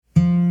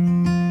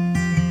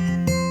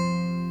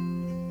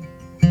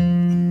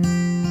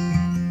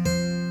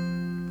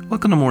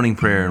Welcome to morning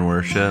prayer and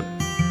worship.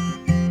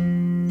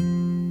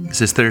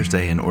 This is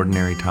Thursday in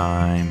Ordinary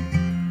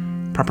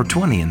Time, proper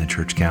 20 in the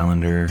church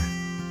calendar.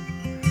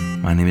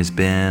 My name is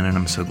Ben, and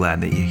I'm so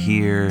glad that you're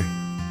here.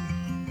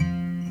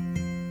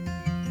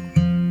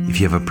 If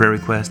you have a prayer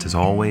request, as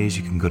always,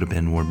 you can go to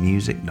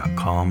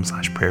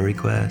benwardmusic.com/prayer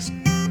request.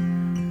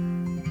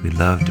 We'd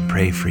love to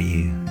pray for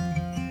you.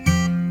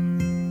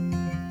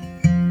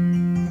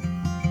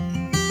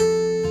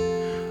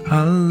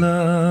 I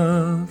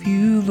love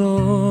you,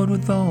 Lord,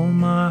 with all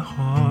my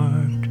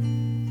heart.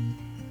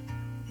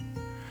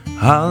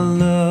 I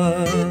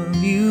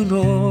love you,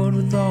 Lord,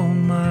 with all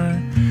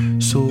my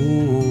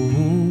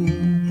soul.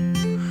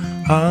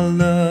 I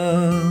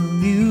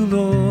love you,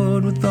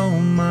 Lord, with all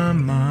my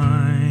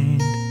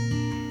mind.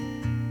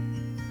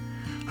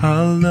 I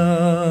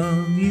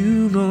love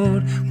you,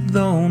 Lord, with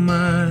all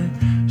my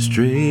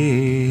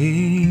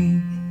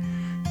strength.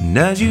 And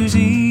as you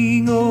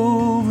sing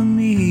over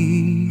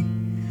me,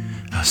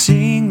 I'll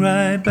sing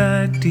right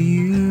back to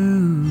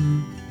you.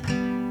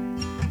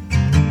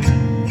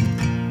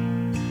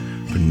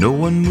 For no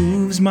one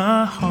moves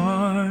my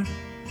heart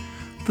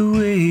the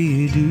way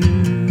you do.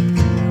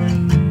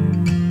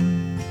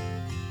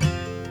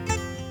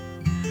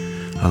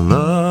 I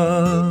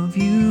love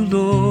you,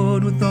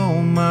 Lord, with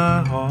all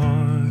my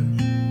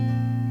heart.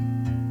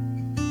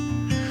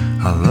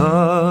 I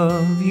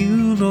love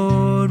you,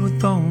 Lord,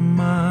 with all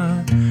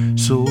my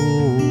soul.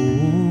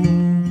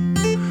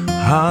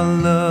 I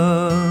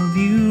love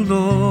you,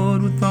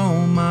 Lord, with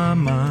all my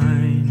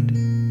mind.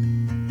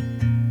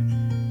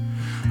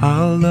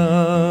 I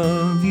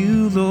love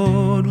you,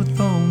 Lord, with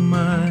all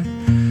my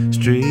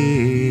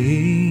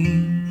strength.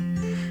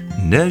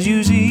 And as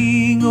you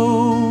sing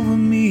over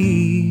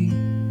me,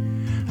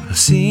 I'll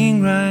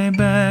sing right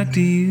back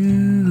to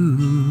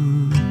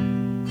you.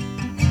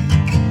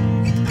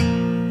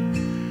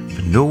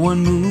 For no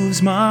one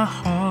moves my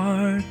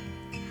heart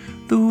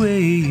the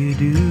way you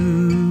do.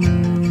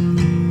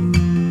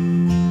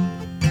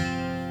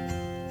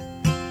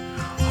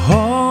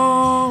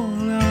 All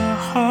our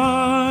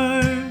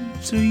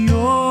hearts are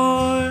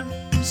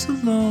yours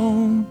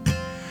alone.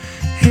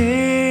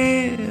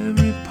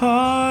 Every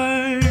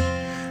part,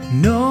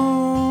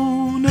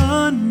 known,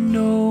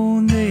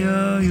 unknown, they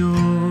are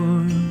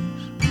yours.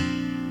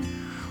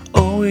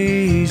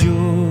 Always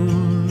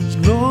yours,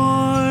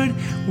 Lord,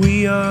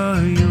 we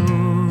are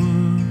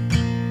yours.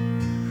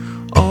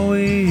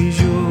 Always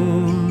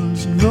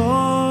yours,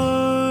 Lord.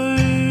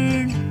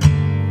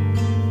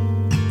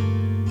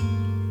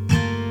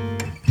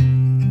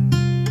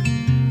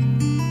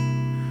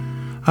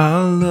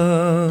 I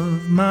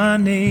love my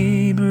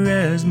neighbor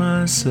as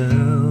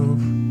myself.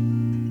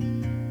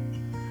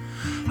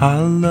 I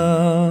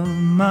love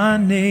my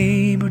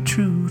neighbor,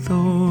 truth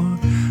or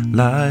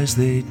lies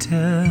they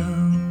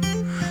tell.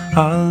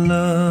 I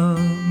love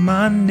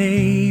my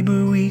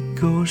neighbor,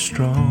 weak or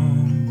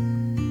strong.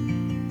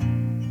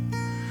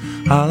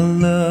 I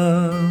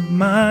love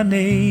my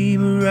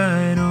neighbor,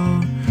 right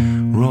or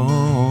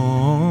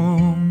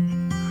wrong.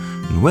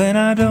 And when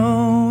I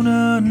don't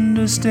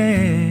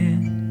understand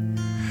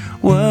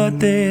what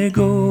they're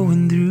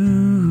going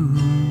through,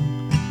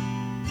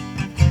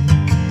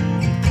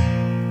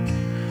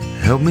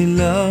 help me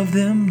love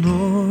them,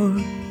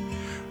 Lord,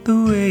 the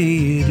way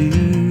you do.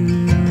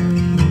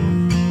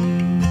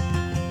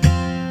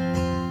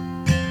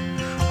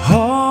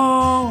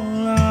 All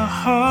our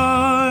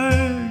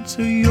hearts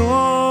are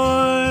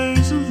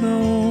yours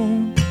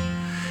alone.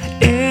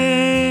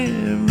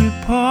 Every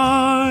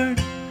part,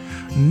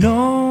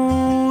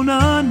 known,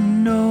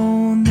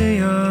 unknown, they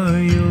are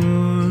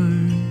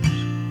yours.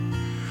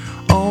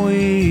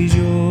 Always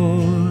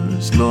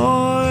yours,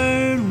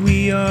 Lord,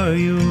 we are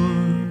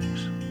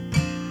yours.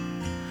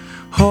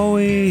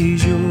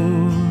 Always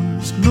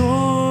yours,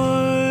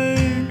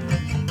 Lord.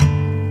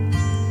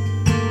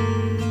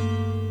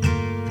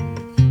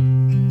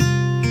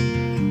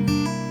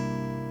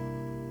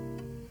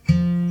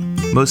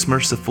 Most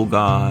merciful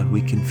God,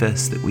 we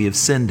confess that we have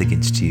sinned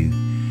against you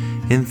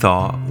in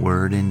thought,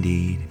 word, and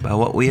deed, by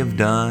what we have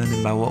done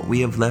and by what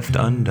we have left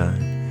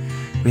undone.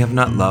 We have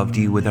not loved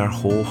you with our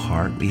whole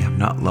heart. We have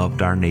not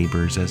loved our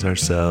neighbors as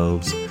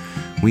ourselves.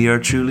 We are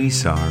truly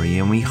sorry,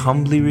 and we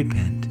humbly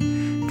repent.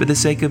 For the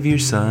sake of your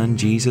Son,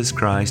 Jesus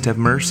Christ, have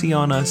mercy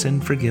on us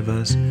and forgive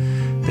us,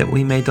 that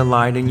we may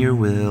delight in your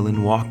will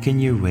and walk in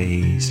your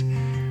ways,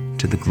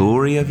 to the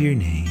glory of your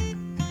name.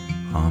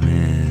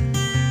 Amen.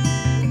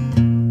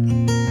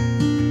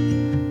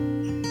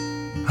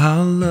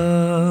 I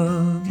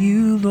love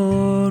you,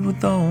 Lord,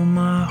 with all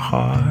my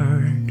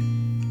heart.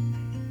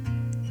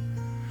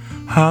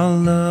 I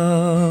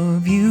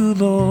love you,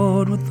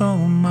 Lord, with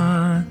all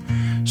my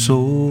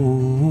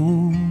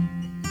soul.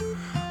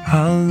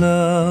 I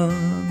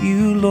love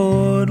you,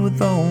 Lord, with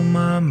all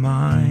my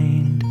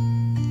mind.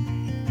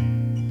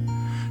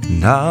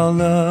 And I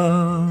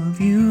love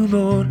you,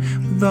 Lord,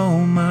 with all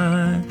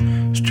my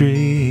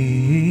strength.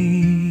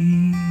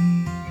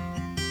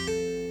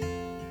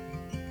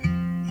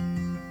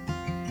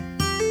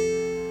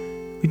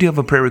 We do have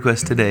a prayer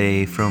request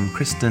today from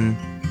Kristen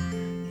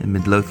in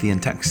Midlothian,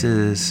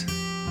 Texas.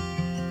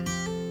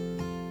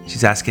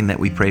 She's asking that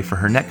we pray for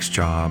her next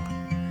job,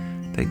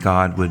 that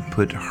God would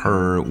put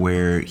her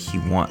where He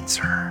wants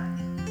her.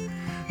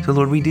 So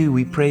Lord,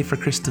 we pray for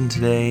Kristen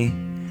today.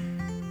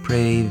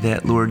 Pray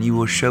that, Lord, you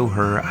will show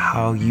her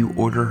how you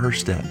order her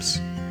steps,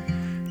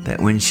 that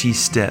when she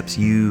steps,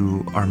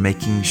 you are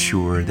making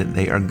sure that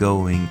they are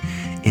going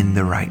in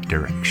the right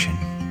direction.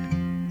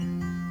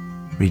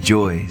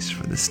 Rejoice,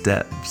 for the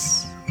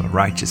steps of a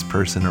righteous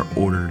person are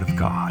ordered of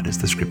God, as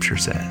the scripture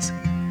says.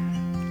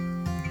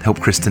 Help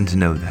Kristen to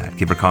know that.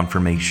 Give her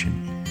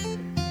confirmation.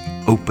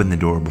 Open the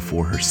door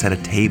before her. Set a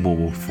table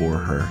before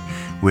her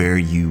where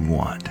you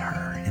want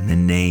her. In the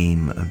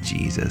name of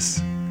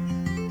Jesus.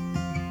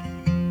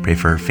 Pray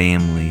for her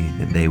family,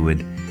 that they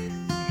would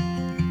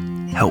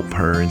help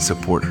her and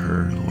support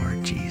her,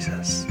 Lord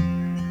Jesus.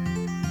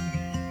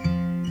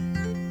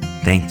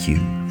 Thank you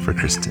for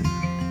Kristen.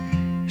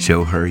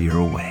 Show her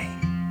your way.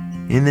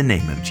 In the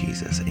name of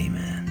Jesus,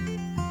 amen.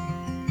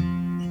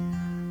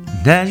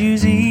 And as you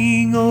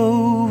sing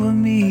over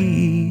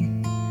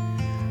me,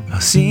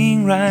 I'll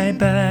sing right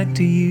back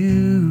to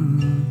you.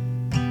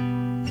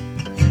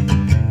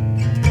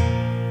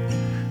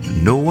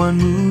 No one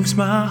moves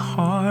my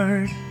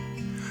heart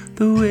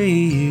the way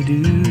you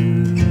do.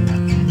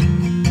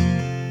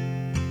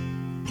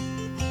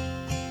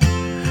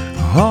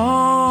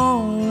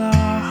 All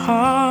our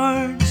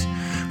hearts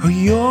are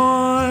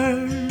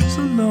yours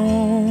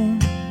alone.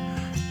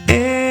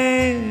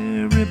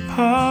 Every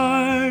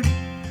part,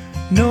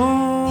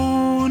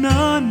 known,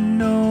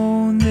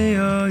 unknown, they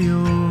are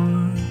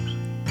yours.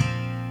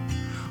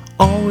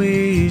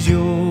 Always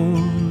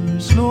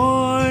yours,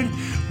 Lord,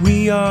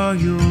 we are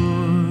yours.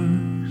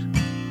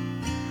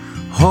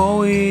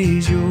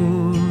 Always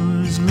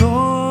yours,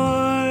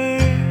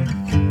 Lord.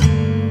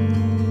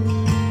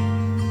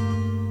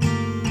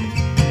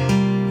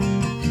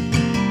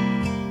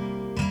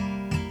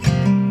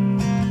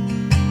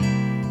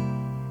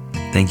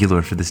 Thank you,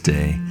 Lord, for this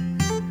day.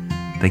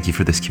 Thank you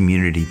for this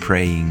community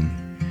praying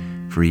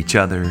for each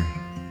other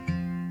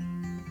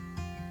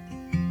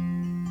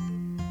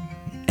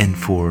and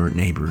for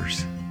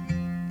neighbors.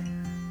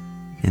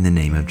 In the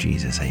name of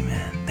Jesus,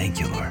 amen. Thank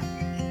you, Lord.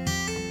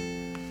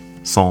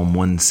 Psalm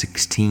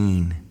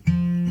 116.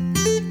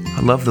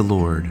 I love the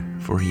Lord,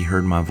 for He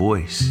heard my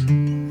voice.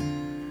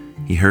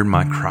 He heard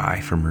my cry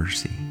for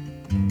mercy.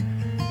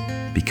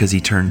 Because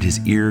He turned His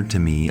ear to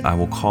me, I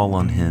will call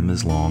on Him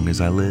as long as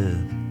I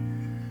live.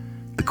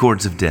 The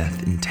cords of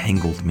death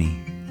entangled me.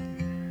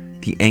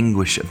 The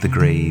anguish of the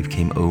grave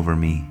came over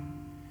me.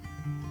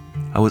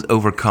 I was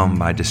overcome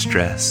by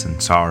distress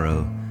and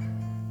sorrow.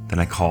 Then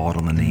I called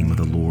on the name of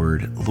the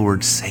Lord.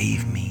 Lord,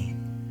 save me.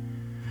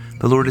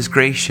 The Lord is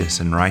gracious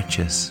and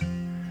righteous.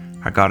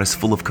 Our God is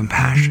full of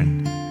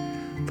compassion.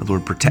 The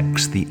Lord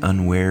protects the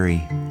unwary.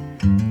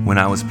 When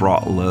I was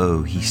brought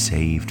low, He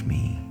saved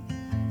me.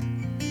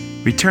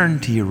 Return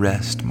to your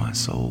rest, my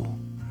soul,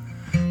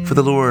 for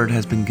the Lord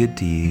has been good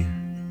to you.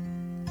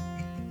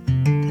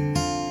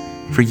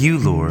 For you,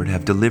 Lord,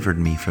 have delivered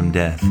me from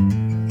death,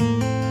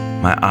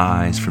 my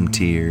eyes from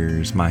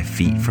tears, my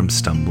feet from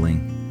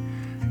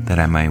stumbling, that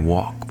I may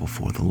walk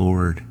before the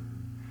Lord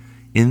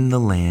in the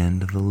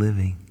land of the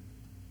living.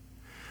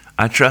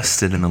 I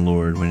trusted in the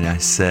Lord when I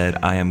said,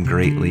 I am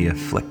greatly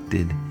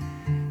afflicted.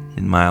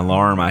 In my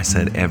alarm I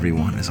said,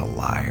 everyone is a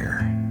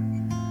liar.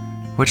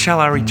 What shall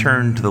I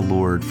return to the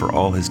Lord for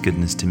all His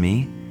goodness to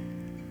me?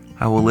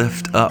 I will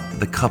lift up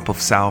the cup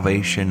of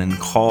salvation and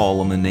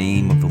call on the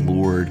name of the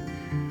Lord.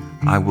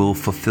 I will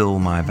fulfill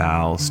my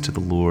vows to the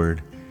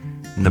Lord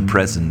in the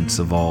presence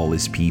of all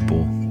His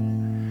people.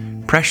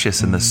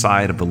 Precious in the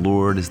sight of the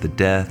Lord is the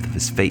death of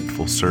His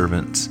faithful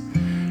servants.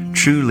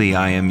 Truly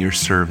I am your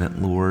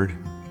servant, Lord.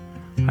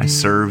 I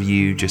serve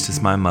you just as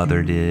my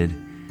mother did.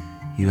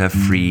 You have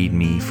freed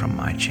me from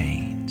my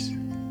chains.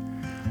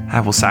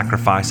 I will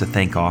sacrifice a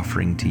thank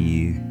offering to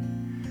you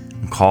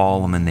and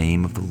call on the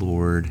name of the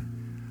Lord.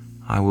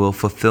 I will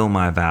fulfill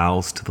my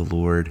vows to the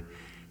Lord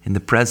in the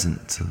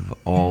presence of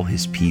all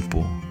His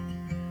people,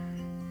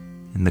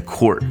 in the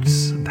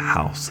courts of the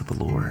house of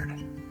the Lord,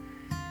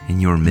 in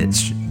your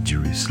midst,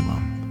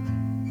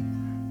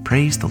 Jerusalem.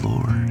 Praise the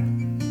Lord.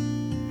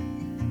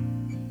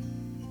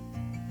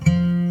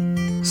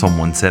 Psalm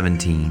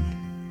 117.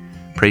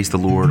 Praise the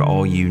Lord,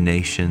 all you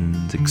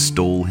nations.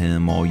 Extol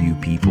Him, all you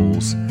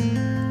peoples.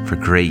 For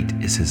great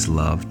is His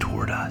love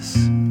toward us.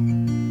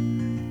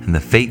 And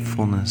the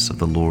faithfulness of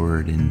the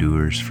Lord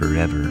endures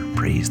forever.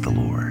 Praise the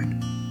Lord.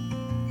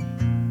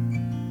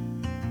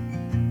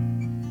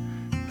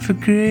 For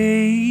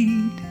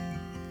great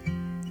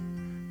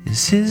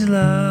is His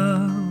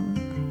love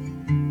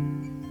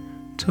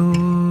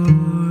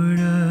toward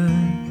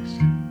us.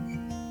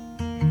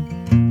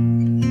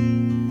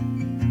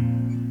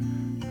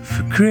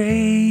 For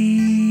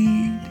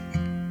great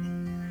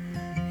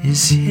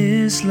is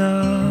His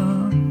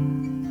love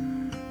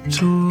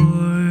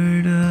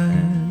toward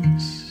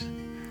us,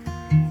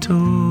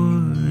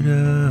 toward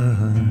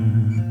us.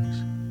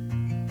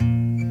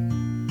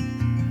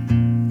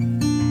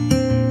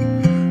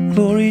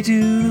 Glory Glory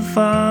to the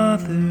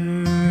Father,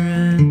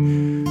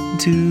 and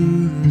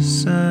to the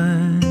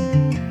Son,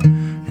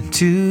 and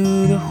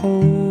to the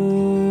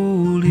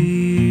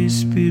Holy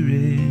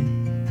Spirit,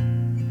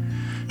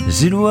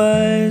 as it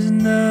was in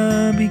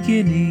the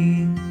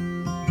beginning,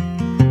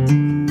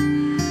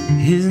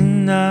 is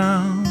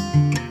now,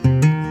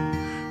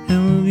 and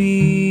will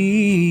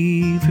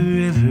be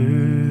forever.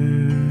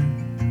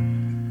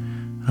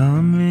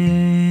 Amen.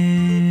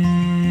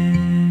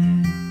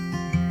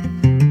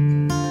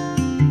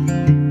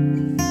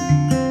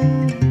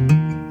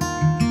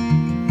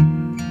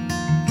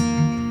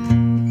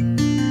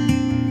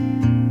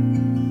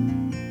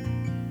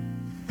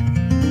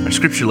 Our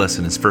scripture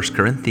lesson is 1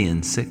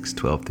 Corinthians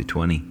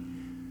 6:12-20.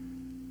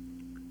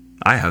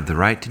 I have the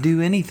right to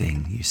do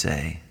anything, you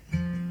say,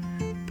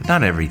 but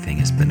not everything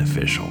is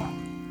beneficial.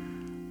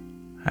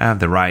 I have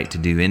the right to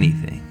do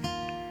anything,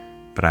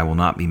 but I will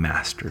not be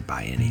mastered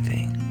by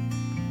anything.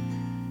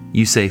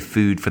 You say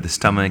food for the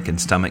stomach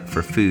and stomach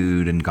for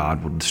food, and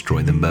God will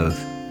destroy them both.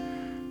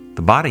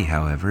 The body,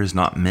 however, is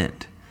not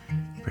meant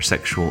for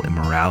sexual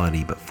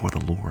immorality, but for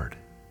the Lord,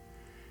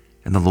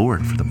 and the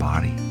Lord for the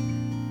body.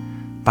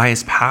 By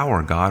his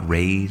power, God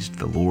raised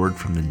the Lord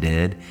from the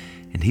dead,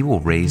 and he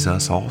will raise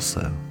us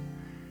also.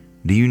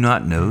 Do you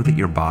not know that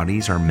your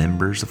bodies are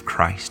members of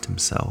Christ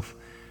himself?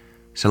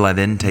 Shall I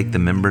then take the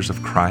members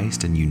of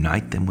Christ and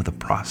unite them with a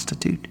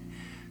prostitute?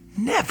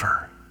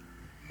 Never.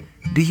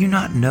 Do you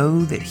not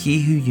know that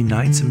he who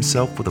unites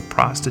himself with a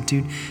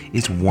prostitute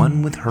is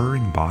one with her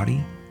in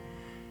body?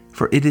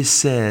 For it is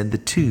said, the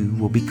two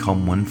will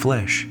become one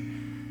flesh.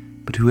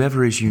 But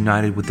whoever is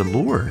united with the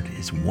Lord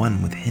is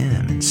one with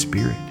him in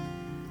spirit.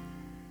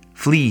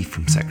 Flee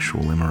from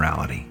sexual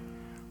immorality.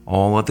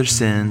 All other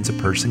sins a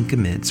person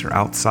commits are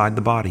outside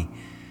the body,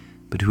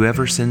 but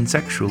whoever sins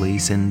sexually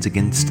sins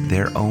against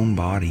their own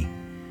body.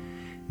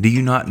 Do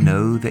you not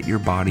know that your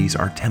bodies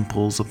are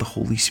temples of the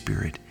Holy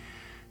Spirit,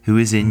 who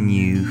is in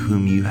you,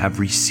 whom you have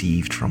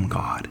received from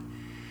God?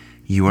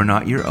 You are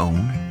not your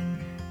own.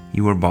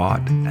 You were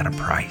bought at a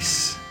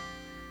price.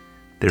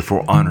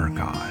 Therefore honor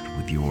God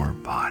with your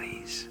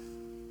bodies.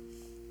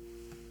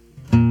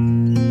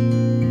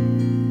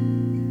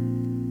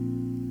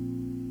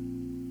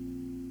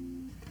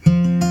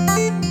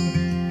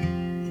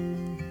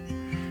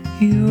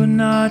 You are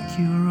not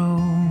your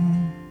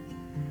own.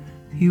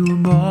 You were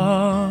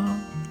bought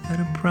at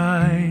a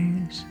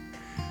price.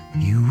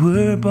 You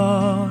were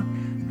bought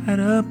at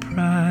a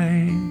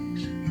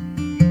price.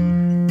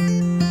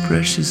 The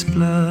precious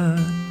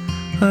blood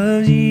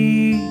of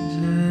Jesus.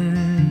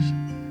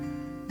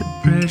 The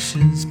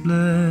precious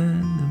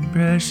blood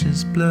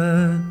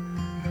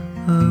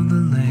of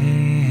the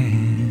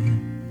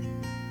Lamb.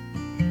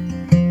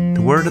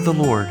 The word of the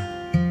Lord.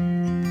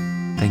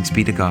 Thanks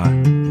be to God.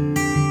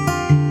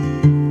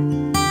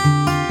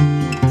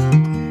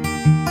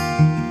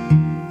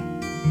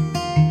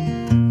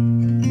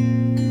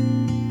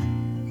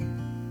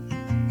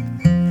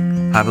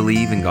 I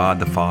believe in God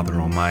the Father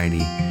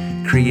Almighty,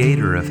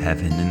 creator of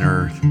heaven and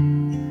earth.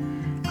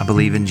 I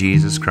believe in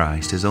Jesus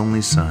Christ, his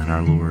only Son,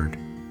 our Lord.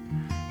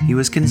 He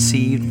was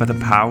conceived by the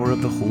power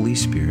of the Holy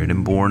Spirit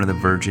and born of the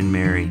Virgin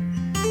Mary.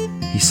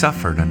 He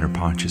suffered under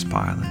Pontius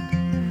Pilate,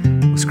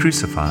 was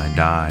crucified,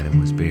 died, and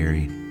was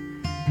buried.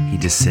 He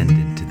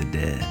descended to the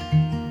dead.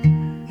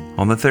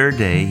 On the third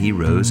day he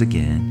rose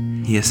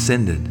again. He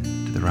ascended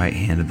to the right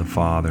hand of the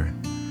Father.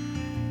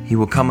 He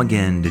will come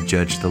again to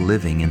judge the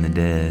living and the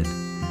dead.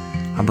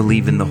 I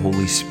believe in the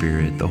Holy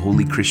Spirit, the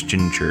holy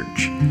Christian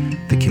Church,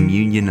 the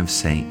communion of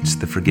saints,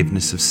 the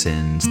forgiveness of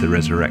sins, the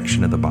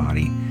resurrection of the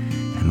body,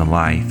 and the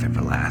life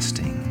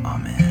everlasting.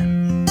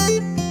 Amen.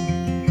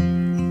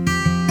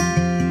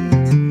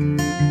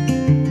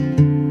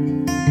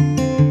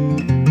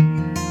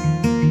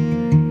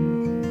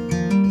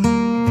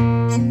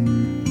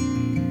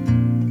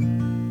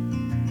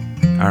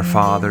 Our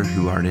Father,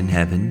 who art in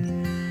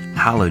heaven,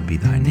 hallowed be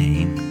thy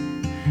name.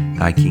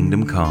 Thy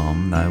kingdom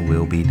come, thy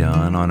will be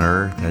done on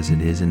earth as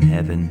it is in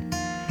heaven.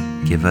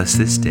 Give us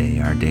this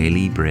day our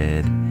daily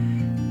bread,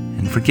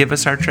 and forgive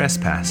us our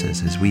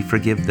trespasses as we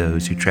forgive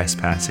those who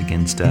trespass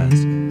against us.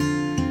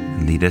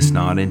 And lead us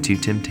not into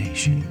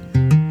temptation,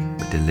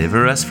 but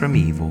deliver us from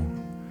evil.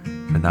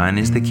 For thine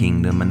is the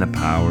kingdom and the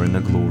power and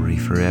the glory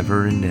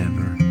forever and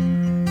ever.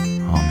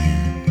 Amen.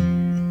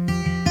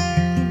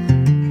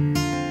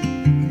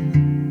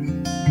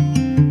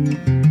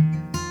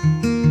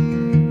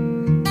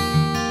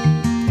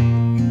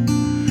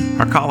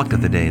 Our collect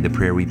of the day, the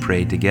prayer we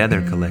prayed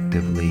together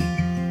collectively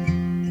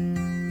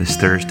this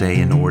Thursday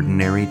in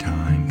ordinary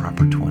time,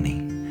 proper 20,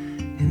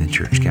 in the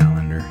church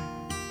calendar.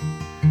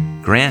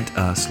 Grant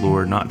us,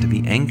 Lord, not to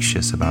be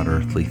anxious about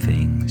earthly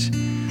things,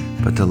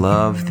 but to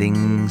love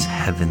things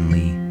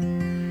heavenly.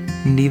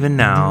 And even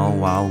now,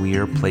 while we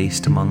are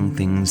placed among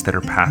things that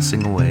are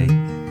passing away,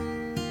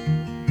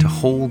 to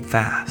hold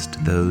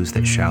fast those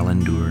that shall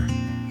endure.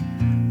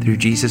 Through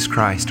Jesus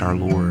Christ our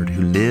Lord,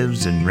 who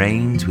lives and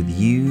reigns with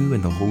you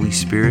and the Holy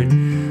Spirit,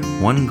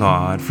 one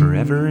God,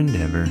 forever and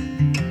ever.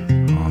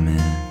 Amen.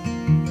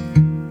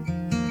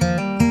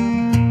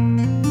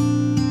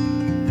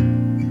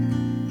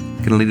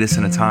 Going to lead us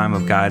in a time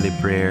of guided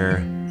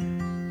prayer.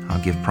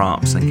 I'll give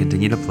prompts and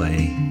continue to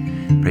pray.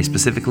 Pray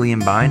specifically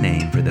and by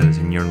name for those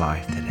in your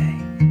life today.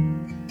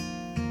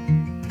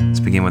 Let's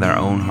begin with our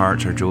own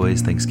hearts, our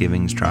joys,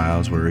 thanksgivings,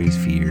 trials, worries,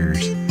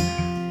 fears.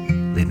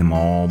 Lay them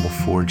all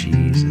before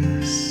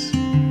Jesus,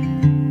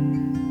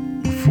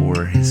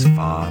 before His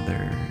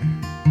Father,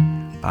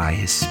 by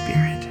His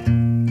Spirit.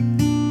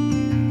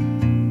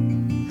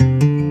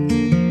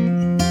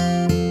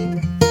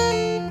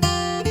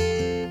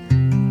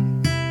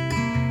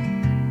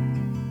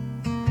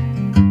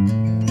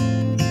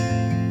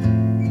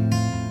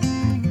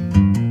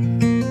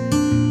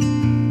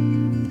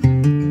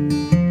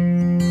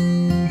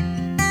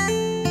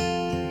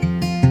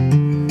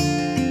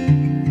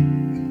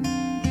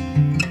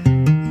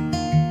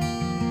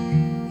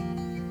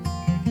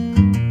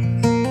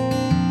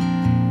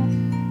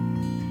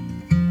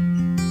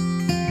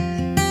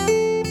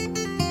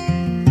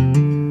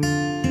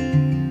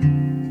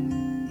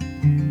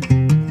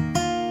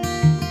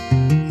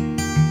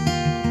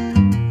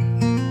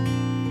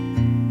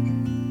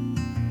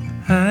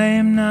 I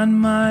am not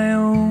my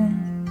own.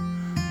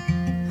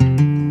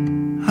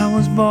 I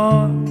was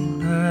bought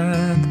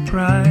at the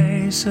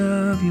price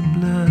of your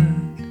blood,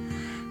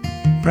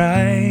 the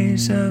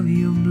price of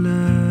your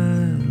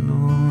blood,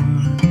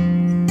 Lord.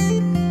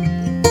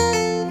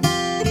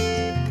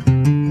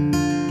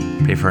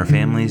 Pray for our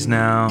families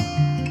now,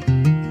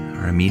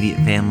 our immediate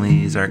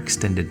families, our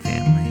extended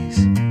families.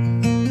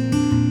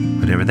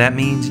 Whatever that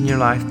means in your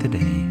life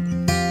today.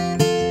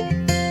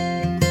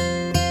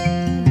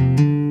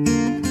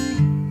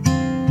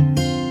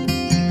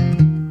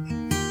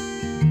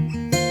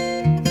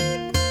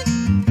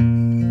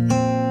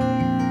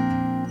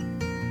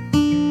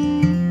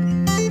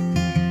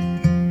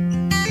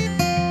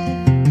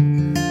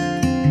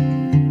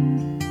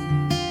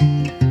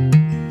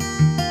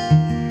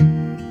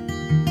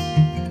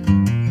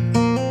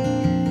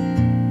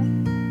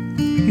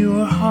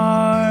 Your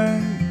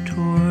heart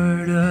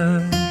toward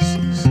us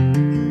is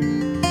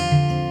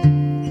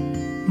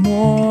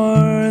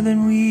more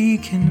than we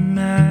can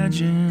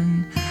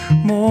imagine,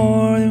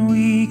 more than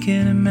we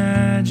can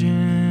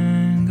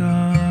imagine,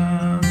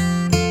 God.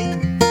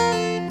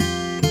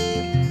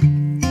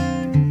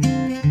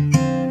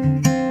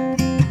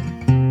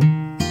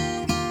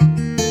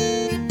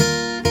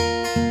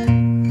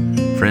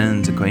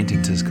 Friends,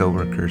 acquaintances,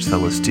 co-workers,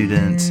 fellow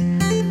students,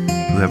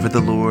 whoever the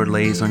Lord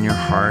lays on your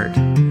heart,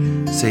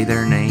 say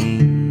their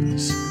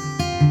names.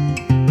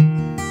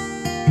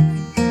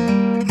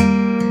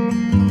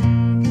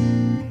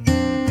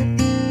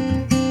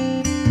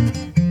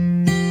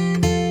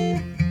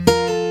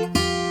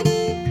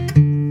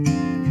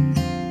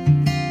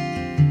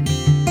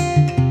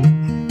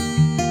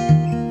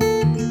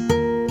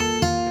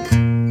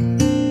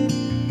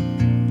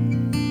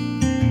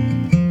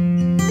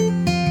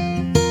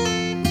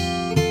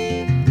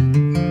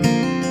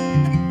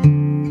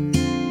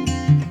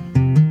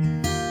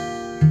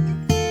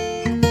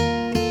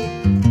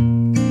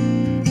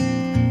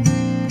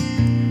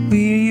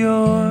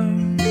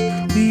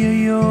 We are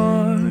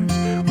yours,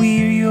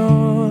 we are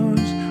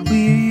yours,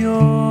 we are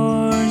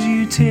yours.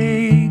 You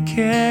take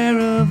care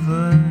of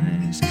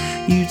us,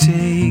 you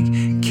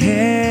take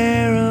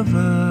care of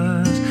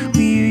us.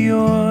 We are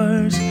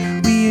yours,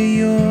 we are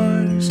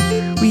yours,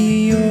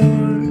 we are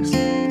yours,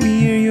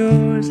 we are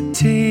yours.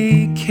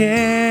 Take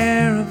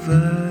care of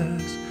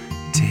us,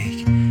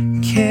 take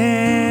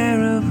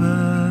care of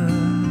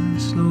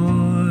us,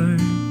 Lord.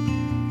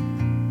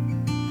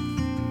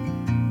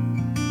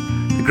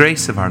 The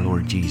grace of our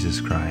Lord Jesus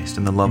Christ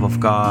and the love of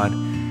God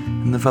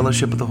and the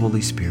fellowship of the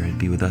Holy Spirit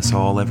be with us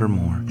all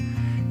evermore.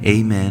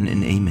 Amen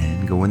and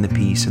amen. Go in the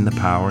peace and the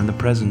power and the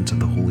presence of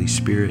the Holy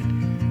Spirit.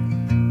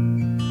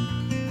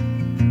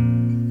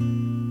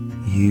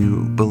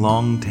 You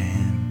belong to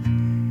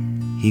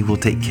Him. He will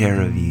take care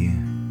of you.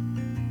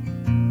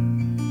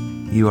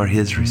 You are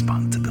His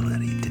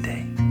responsibility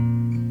today.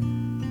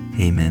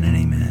 Amen and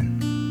amen.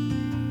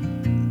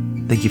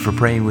 Thank you for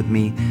praying with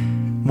me.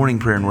 Morning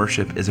Prayer and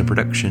Worship is a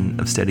production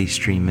of Steady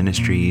Stream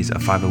Ministries, a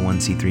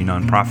 501c3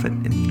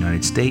 nonprofit in the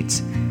United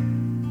States.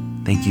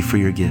 Thank you for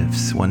your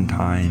gifts, one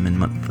time and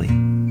monthly.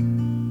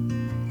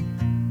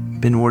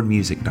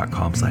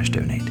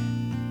 BenWardMusic.com/donate.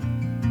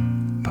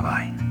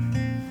 Bye-bye.